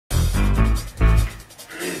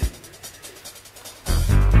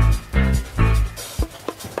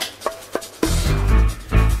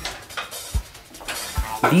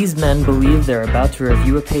These men believe they're about to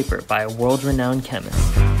review a paper by a world-renowned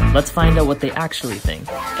chemist. Let's find out what they actually think,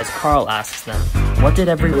 as Carl asks them, what did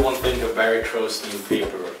everyone think of Barry Trost's new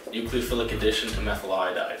paper, nucleophilic addition to methyl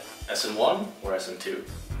iodide? SN1 or SN2?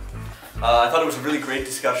 I thought it was a really great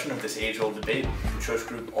discussion of this age-old debate. The Trost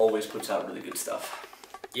group always puts out really good stuff.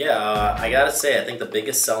 Yeah, I gotta say, I think the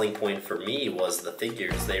biggest selling point for me was the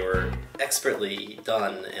figures. They were expertly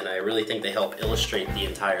done, and I really think they help illustrate the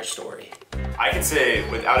entire story. I can say,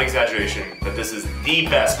 without exaggeration, that this is the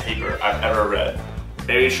best paper I've ever read.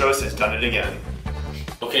 Barry Trost has done it again.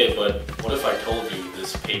 Okay, but what if I told you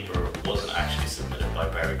this paper wasn't actually submitted by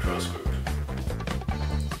Barry Trost Group?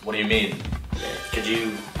 What do you mean? Could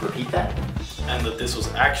you repeat that? And that this was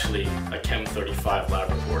actually a Chem 35 lab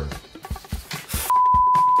report.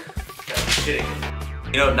 Kidding.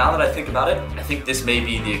 You know, now that I think about it, I think this may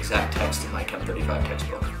be the exact text in my Chem 35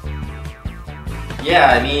 textbook.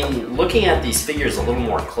 Yeah, I mean, looking at these figures a little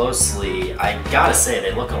more closely, I gotta say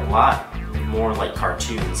they look a lot more like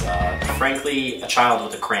cartoons. Frankly, a child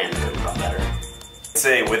with a crayon would have done better. I'd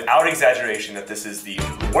say, without exaggeration, that this is the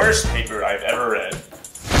worst paper I've ever read.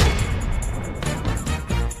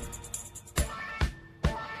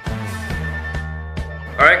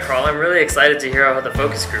 Alright, Carl, I'm really excited to hear how the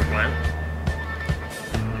focus group went.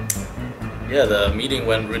 Yeah, the meeting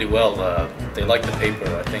went really well. They liked the paper.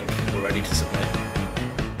 I think we're ready to submit.